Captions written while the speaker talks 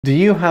Do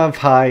you have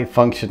high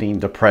functioning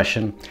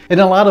depression?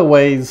 In a lot of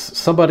ways,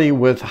 somebody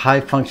with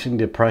high functioning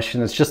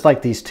depression is just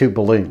like these two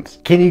balloons.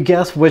 Can you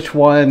guess which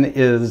one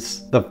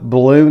is the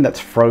balloon that's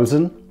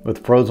frozen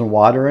with frozen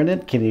water in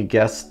it? Can you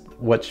guess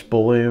which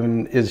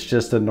balloon is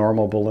just a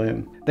normal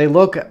balloon? They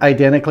look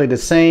identically the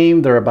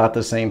same, they're about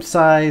the same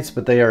size,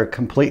 but they are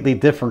completely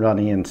different on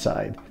the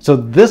inside. So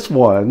this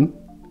one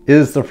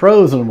is the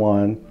frozen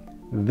one,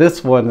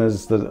 this one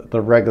is the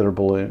regular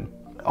balloon.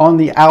 On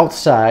the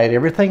outside,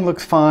 everything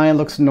looks fine,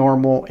 looks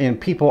normal, and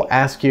people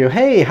ask you,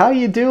 hey, how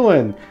you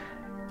doing?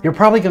 You're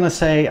probably gonna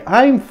say,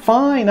 I'm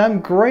fine,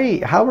 I'm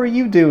great, how are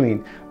you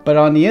doing? But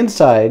on the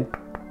inside,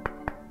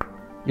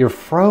 you're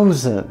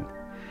frozen.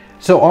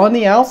 So on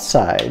the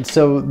outside,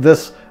 so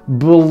this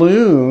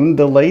balloon,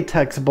 the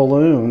latex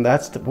balloon,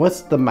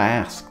 what's the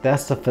mask?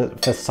 That's the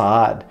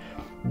facade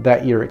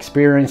that you're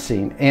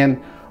experiencing.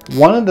 And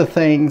one of the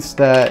things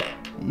that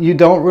you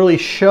don't really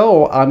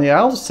show on the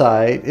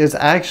outside is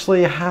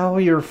actually how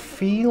you're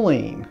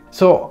feeling.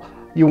 So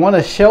you want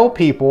to show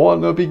people, I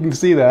don't know if you can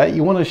see that,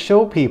 you want to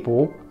show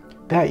people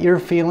that you're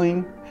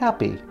feeling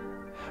happy.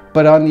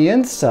 But on the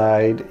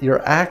inside,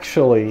 you're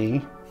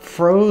actually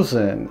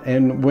frozen.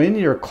 And when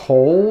you're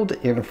cold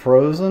and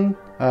frozen,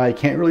 I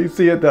can't really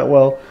see it that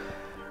well,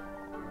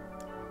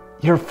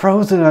 you're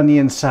frozen on the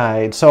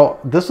inside.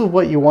 So this is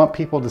what you want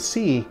people to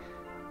see.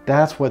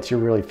 That's what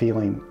you're really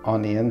feeling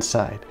on the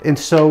inside. And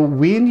so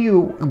when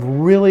you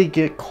really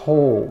get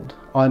cold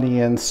on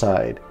the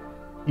inside,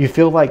 you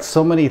feel like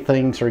so many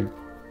things are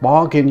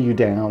bogging you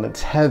down.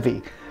 It's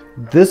heavy.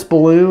 This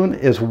balloon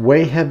is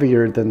way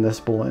heavier than this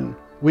balloon.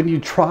 When you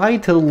try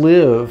to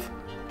live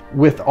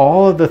with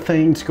all of the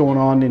things going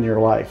on in your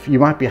life, you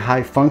might be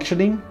high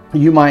functioning,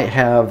 you might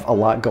have a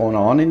lot going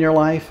on in your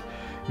life,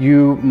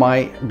 you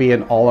might be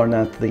an all or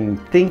nothing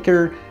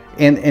thinker,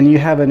 and you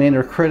have an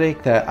inner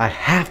critic that I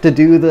have to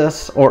do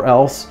this or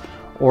else,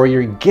 or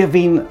you're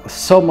giving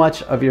so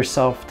much of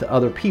yourself to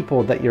other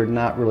people that you're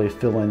not really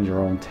filling your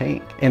own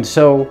tank. And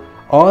so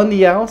on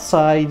the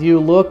outside, you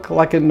look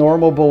like a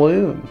normal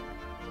balloon,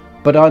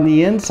 but on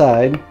the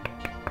inside,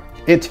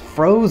 it's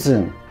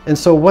frozen. And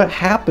so what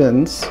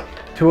happens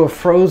to a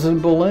frozen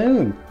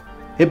balloon?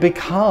 It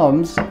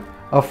becomes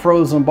a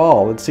frozen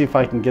ball. Let's see if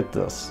I can get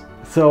this.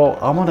 So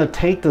I'm gonna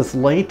take this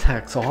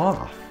latex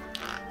off.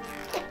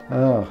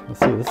 Oh, let's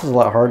see, this is a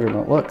lot harder than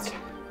it looks.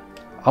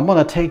 I'm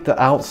gonna take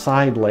the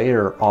outside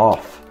layer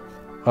off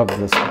of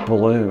this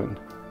balloon.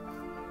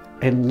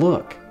 And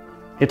look,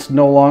 it's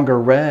no longer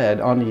red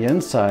on the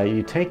inside.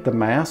 You take the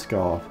mask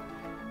off,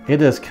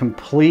 it is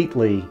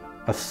completely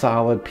a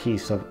solid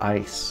piece of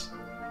ice.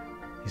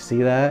 You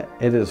see that?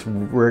 It is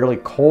really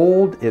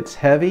cold, it's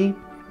heavy,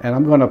 and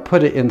I'm gonna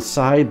put it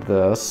inside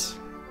this.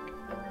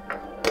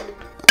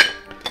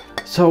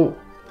 So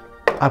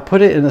I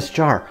put it in this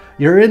jar.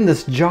 You're in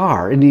this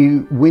jar,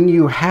 and when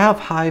you have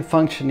high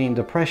functioning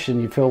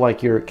depression, you feel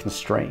like you're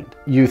constrained.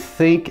 You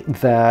think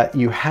that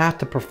you have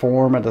to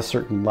perform at a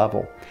certain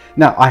level.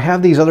 Now, I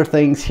have these other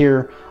things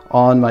here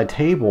on my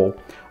table.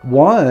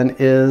 One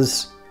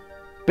is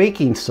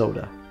baking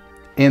soda,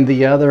 and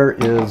the other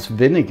is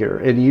vinegar.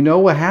 And you know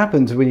what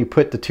happens when you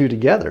put the two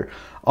together.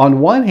 On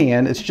one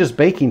hand, it's just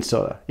baking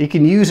soda. You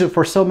can use it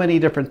for so many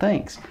different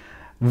things.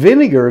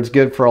 Vinegar is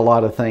good for a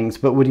lot of things,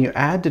 but when you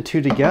add the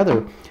two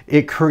together,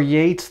 it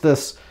creates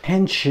this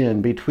tension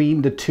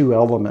between the two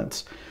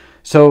elements.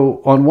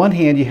 So on one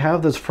hand, you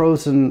have this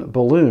frozen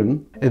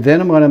balloon, and then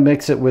I'm going to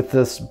mix it with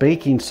this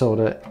baking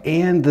soda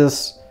and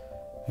this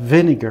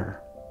vinegar.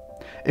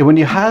 And when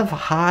you have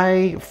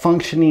high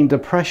functioning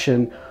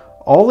depression,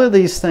 all of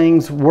these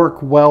things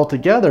work well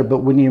together, but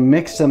when you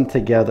mix them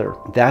together,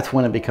 that's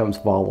when it becomes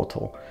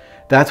volatile.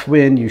 That's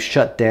when you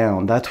shut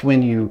down. That's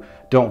when you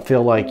don't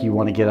feel like you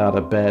want to get out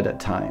of bed at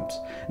times.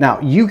 Now,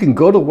 you can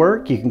go to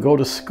work, you can go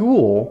to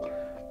school,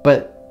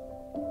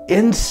 but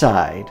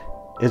inside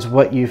is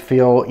what you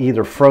feel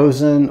either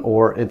frozen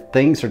or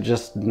things are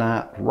just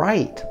not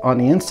right on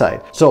the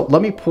inside. So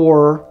let me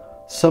pour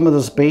some of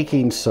this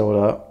baking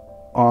soda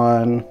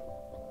on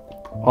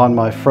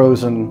my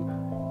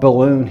frozen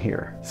balloon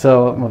here.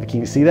 So can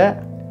you see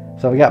that?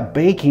 So we got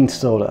baking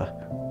soda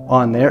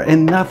on there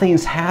and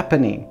nothing's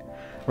happening.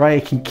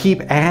 Right? I can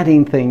keep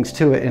adding things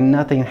to it and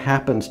nothing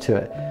happens to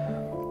it.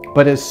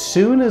 But as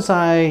soon as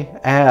I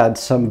add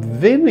some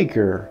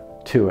vinegar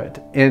to it,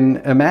 and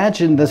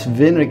imagine this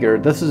vinegar,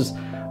 this is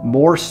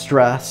more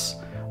stress,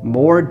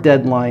 more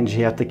deadlines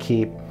you have to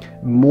keep,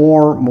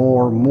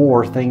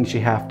 more things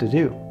you have to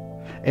do.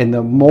 And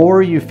the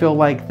more you feel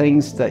like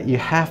things that you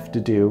have to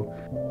do,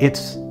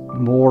 it's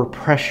more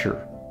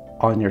pressure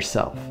on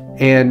yourself.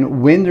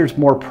 And when there's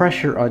more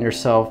pressure on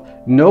yourself,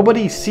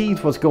 nobody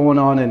sees what's going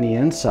on in the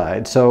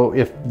inside. So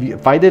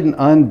if I didn't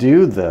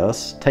undo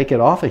this, take it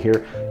off of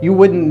here, you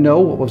wouldn't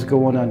know what was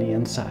going on the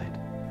inside.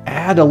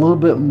 Add a little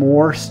bit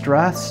more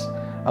stress,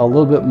 a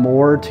little bit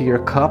more to your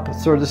cup,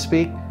 so to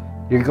speak,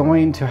 you're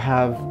going to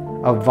have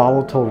a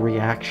volatile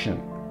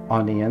reaction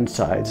on the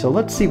inside. So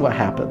let's see what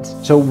happens.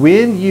 So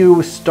when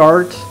you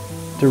start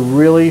to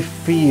really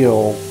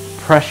feel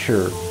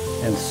pressure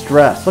and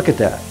stress, look at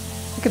that.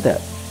 Look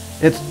at that.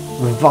 It's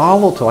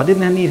volatile. I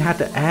didn't even have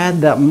to add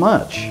that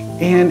much.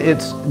 And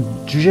it's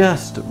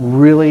just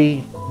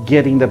really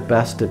getting the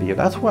best of you.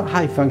 That's what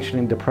high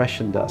functioning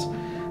depression does.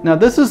 Now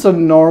this is a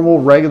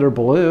normal regular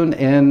balloon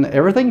and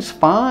everything's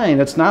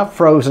fine. It's not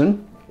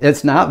frozen.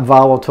 It's not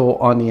volatile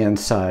on the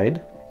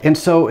inside. And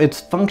so it's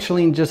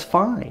functioning just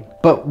fine.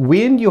 But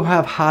when you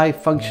have high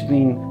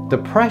functioning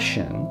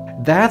depression,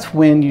 that's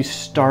when you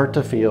start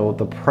to feel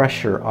the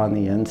pressure on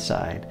the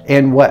inside.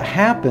 And what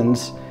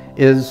happens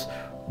is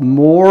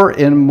more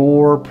and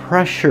more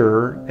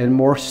pressure and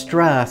more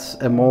stress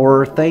and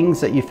more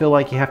things that you feel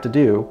like you have to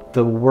do,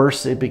 the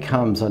worse it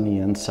becomes on the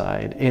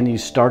inside and you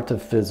start to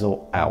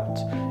fizzle out.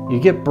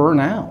 You get burnt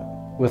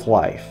out with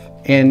life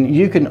and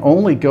you can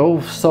only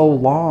go so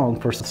long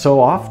for so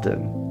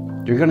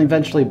often. You're going to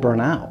eventually burn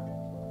out.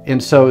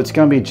 And so it's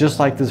going to be just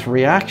like this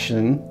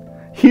reaction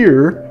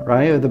here,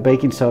 right, with the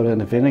baking soda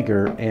and the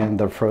vinegar and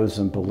the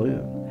frozen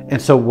balloon.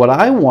 And so what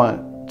I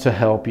want to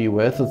help you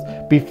with is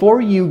before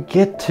you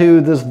get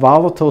to this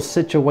volatile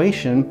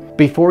situation,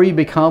 before you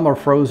become a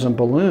frozen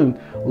balloon,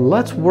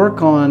 let's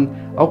work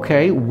on,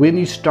 okay, when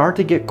you start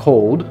to get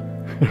cold,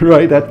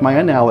 right, that's my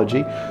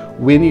analogy.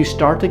 When you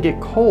start to get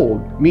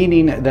cold,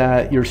 meaning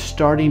that you're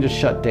starting to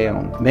shut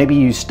down. Maybe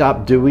you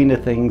stop doing the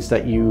things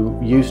that you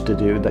used to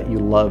do, that you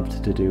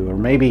loved to do, or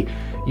maybe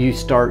you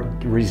start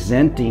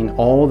resenting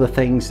all the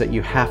things that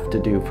you have to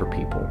do for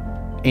people.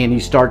 And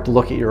you start to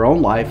look at your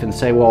own life and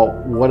say, well,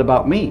 what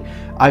about me?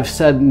 I've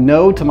said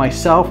no to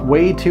myself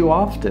way too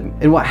often.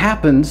 And what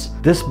happens,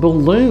 this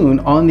balloon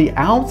on the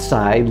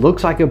outside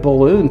looks like a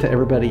balloon to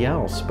everybody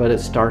else, but it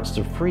starts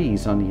to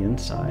freeze on the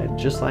inside,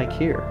 just like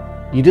here.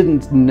 You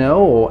didn't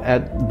know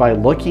by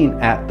looking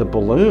at the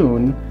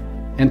balloon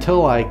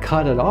until I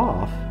cut it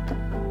off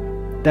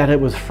that it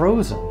was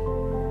frozen.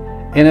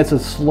 And it's a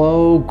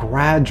slow,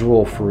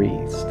 gradual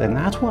freeze. And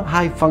that's what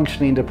high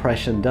functioning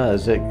depression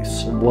does. It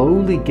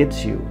slowly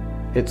gets you.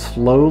 It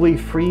slowly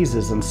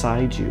freezes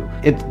inside you.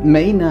 It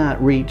may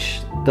not reach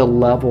the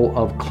level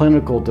of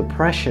clinical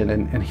depression.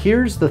 And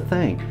here's the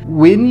thing.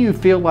 When you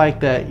feel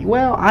like that,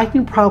 well, I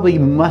can probably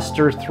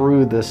muster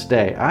through this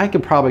day. I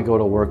could probably go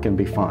to work and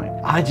be fine.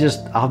 I'll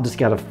just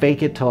gotta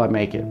fake it till I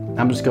make it.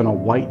 I'm just gonna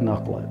white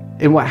knuckle it.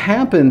 And what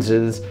happens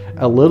is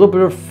a little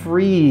bit of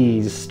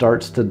freeze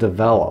starts to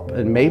develop.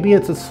 And maybe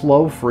it's a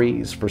slow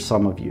freeze for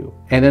some of you.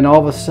 And then all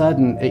of a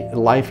sudden,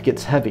 life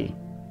gets heavy.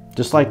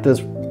 Just like this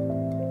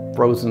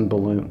frozen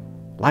balloon.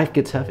 Life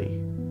gets heavy.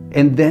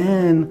 And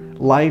then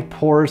life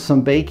pours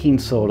some baking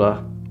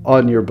soda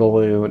on your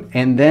balloon.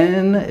 And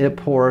then it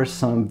pours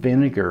some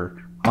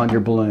vinegar on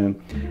your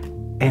balloon.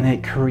 And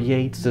it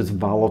creates this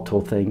volatile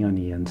thing on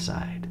the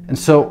inside. And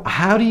so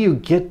how do you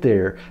get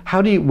there?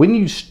 When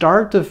you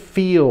start to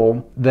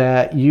feel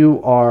that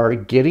you are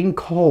getting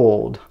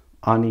cold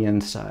on the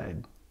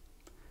inside,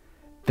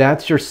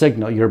 that's your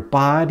signal. Your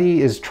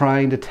body is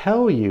trying to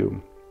tell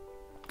you,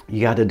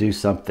 you got to do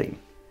something.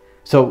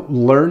 So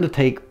learn to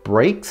take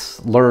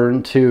breaks,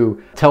 learn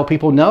to tell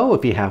people no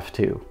if you have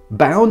to.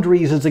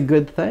 Boundaries is a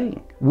good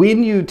thing.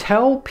 When you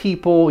tell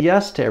people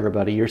yes to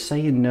everybody, you're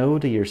saying no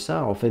to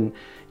yourself. And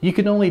you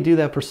can only do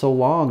that for so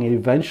long, and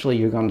eventually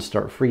you're going to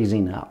start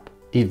freezing up.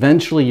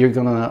 Eventually you're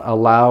going to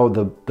allow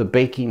the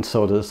baking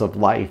sodas of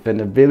life and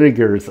the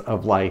vinegars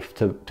of life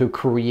to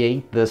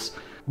create this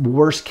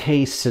worst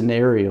case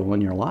scenario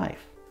in your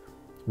life.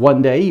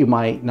 One day you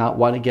might not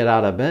want to get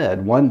out of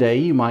bed. One day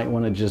you might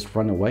want to just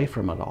run away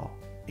from it all.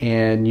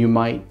 And you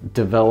might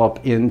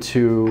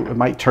it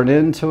might turn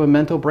into a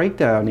mental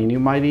breakdown, and you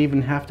might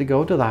even have to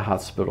go to the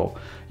hospital.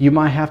 You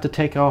might have to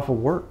take off of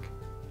work.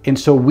 And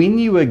so when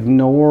you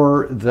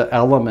ignore the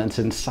elements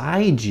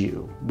inside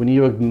you, when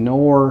you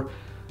ignore,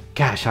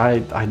 gosh,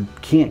 I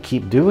can't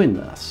keep doing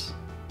this.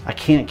 I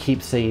can't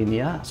keep saying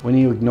yes. When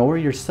you ignore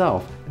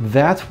yourself,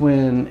 that's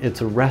when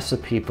it's a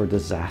recipe for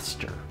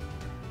disaster.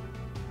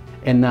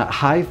 And that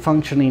high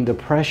functioning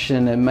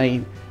depression, it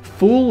may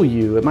fool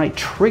you, it might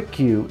trick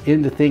you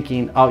into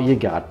thinking, oh, you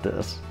got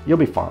this. You'll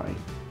be fine.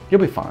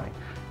 You'll be fine.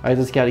 I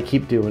just got to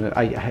keep doing it.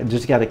 I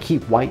just got to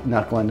keep white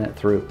knuckling it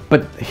through.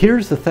 But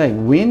here's the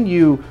thing. When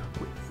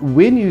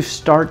you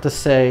start to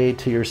say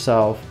to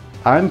yourself,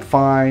 I'm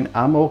fine,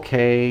 I'm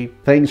okay,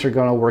 things are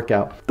going to work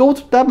out.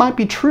 That might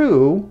be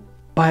true,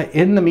 but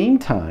in the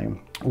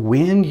meantime,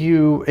 when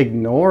you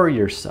ignore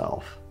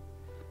yourself,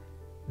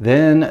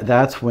 then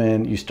that's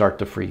when you start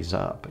to freeze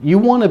up. You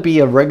want to be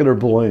a regular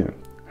balloon,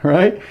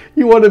 right?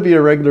 You want to be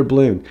a regular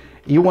balloon.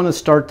 You want to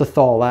start to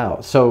thaw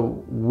out.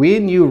 So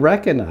when you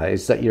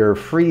recognize that you're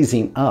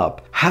freezing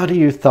up, how do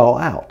you thaw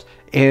out?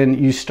 And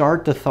you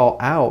start to thaw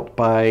out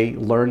by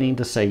learning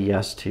to say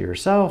yes to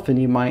yourself, and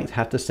you might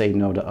have to say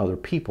no to other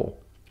people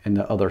and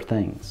to other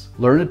things.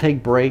 Learn to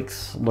take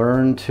breaks,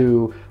 learn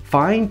to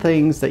find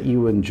things that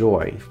you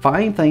enjoy,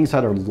 find things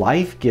that are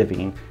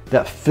life-giving,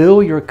 that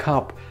fill your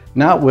cup,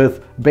 not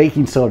with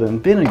baking soda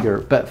and vinegar,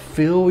 but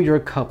fill your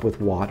cup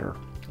with water,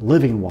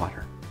 living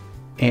water,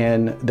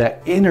 and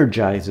that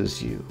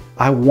energizes you.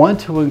 I want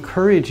to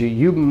encourage you.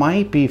 You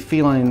might be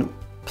feeling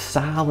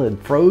salad,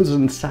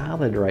 frozen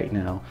salad right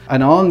now.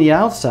 And on the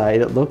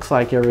outside, it looks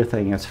like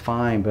everything is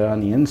fine, but on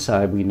the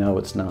inside, we know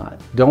it's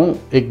not. Don't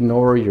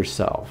ignore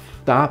yourself.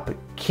 Stop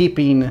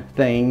keeping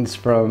things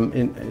from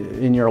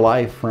in your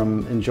life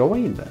from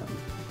enjoying them.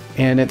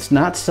 And it's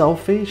not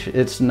selfish.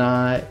 It's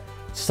not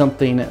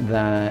something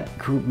that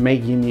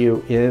making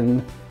you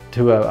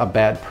into a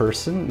bad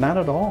person. Not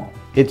at all.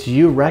 It's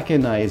you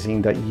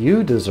recognizing that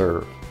you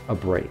deserve a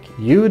break.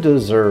 You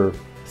deserve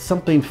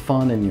something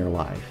fun in your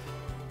life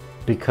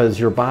because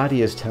your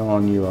body is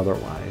telling you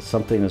otherwise.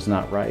 Something is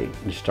not right.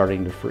 You're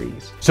starting to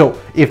freeze. So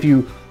if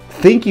you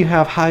think you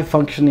have high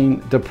functioning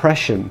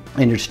depression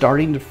and you're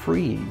starting to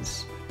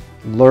freeze,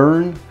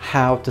 learn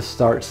how to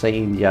start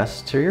saying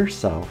yes to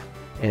yourself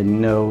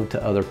and no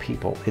to other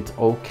people. It's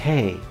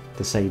okay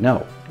to say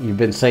no. You've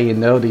been saying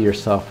no to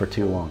yourself for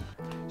too long.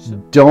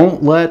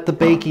 Don't let the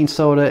baking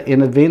soda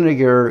and the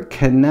vinegar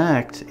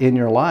connect in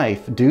your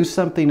life. Do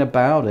something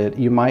about it.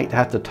 You might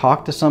have to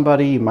talk to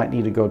somebody. You might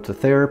need to go to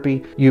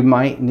therapy. You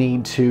might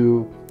need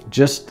to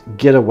just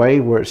get away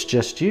where it's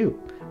just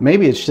you.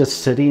 Maybe it's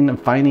just sitting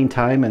and finding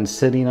time and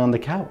sitting on the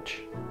couch.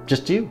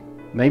 Just you.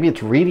 Maybe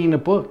it's reading a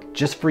book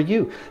just for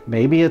you.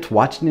 Maybe it's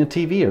watching a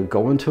TV or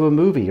going to a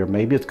movie, or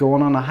maybe it's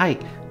going on a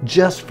hike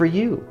just for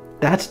you.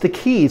 That's the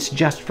key. It's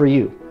just for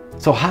you.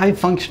 So high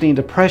functioning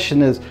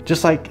depression is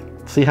just like,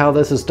 see how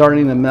this is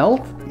starting to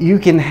melt? You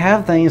can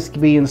have things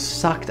being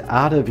sucked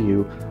out of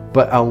you,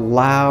 but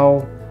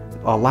allow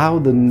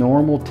the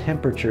normal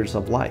temperatures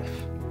of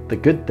life, the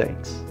good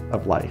things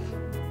of life,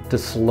 to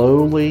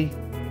slowly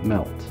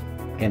melt.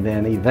 And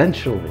then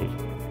eventually,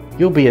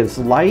 you'll be as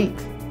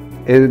light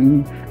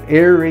and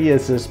airy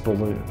as this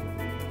balloon.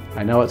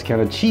 I know it's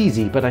kind of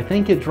cheesy, but I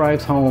think it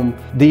drives home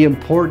the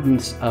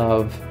importance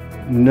of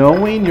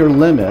knowing your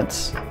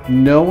limits,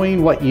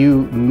 knowing what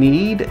you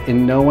need,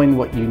 and knowing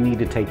what you need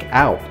to take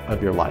out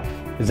of your life.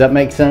 Does that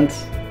make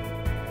sense?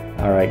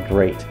 All right,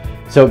 great.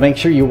 So make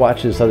sure you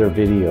watch this other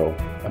video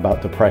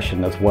about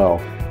depression as well.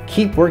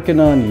 Keep working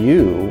on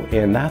you,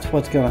 and that's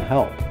what's going to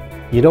help.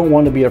 You don't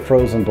want to be a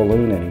frozen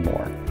balloon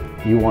anymore.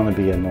 You want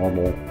to be a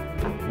normal,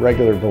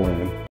 regular balloon.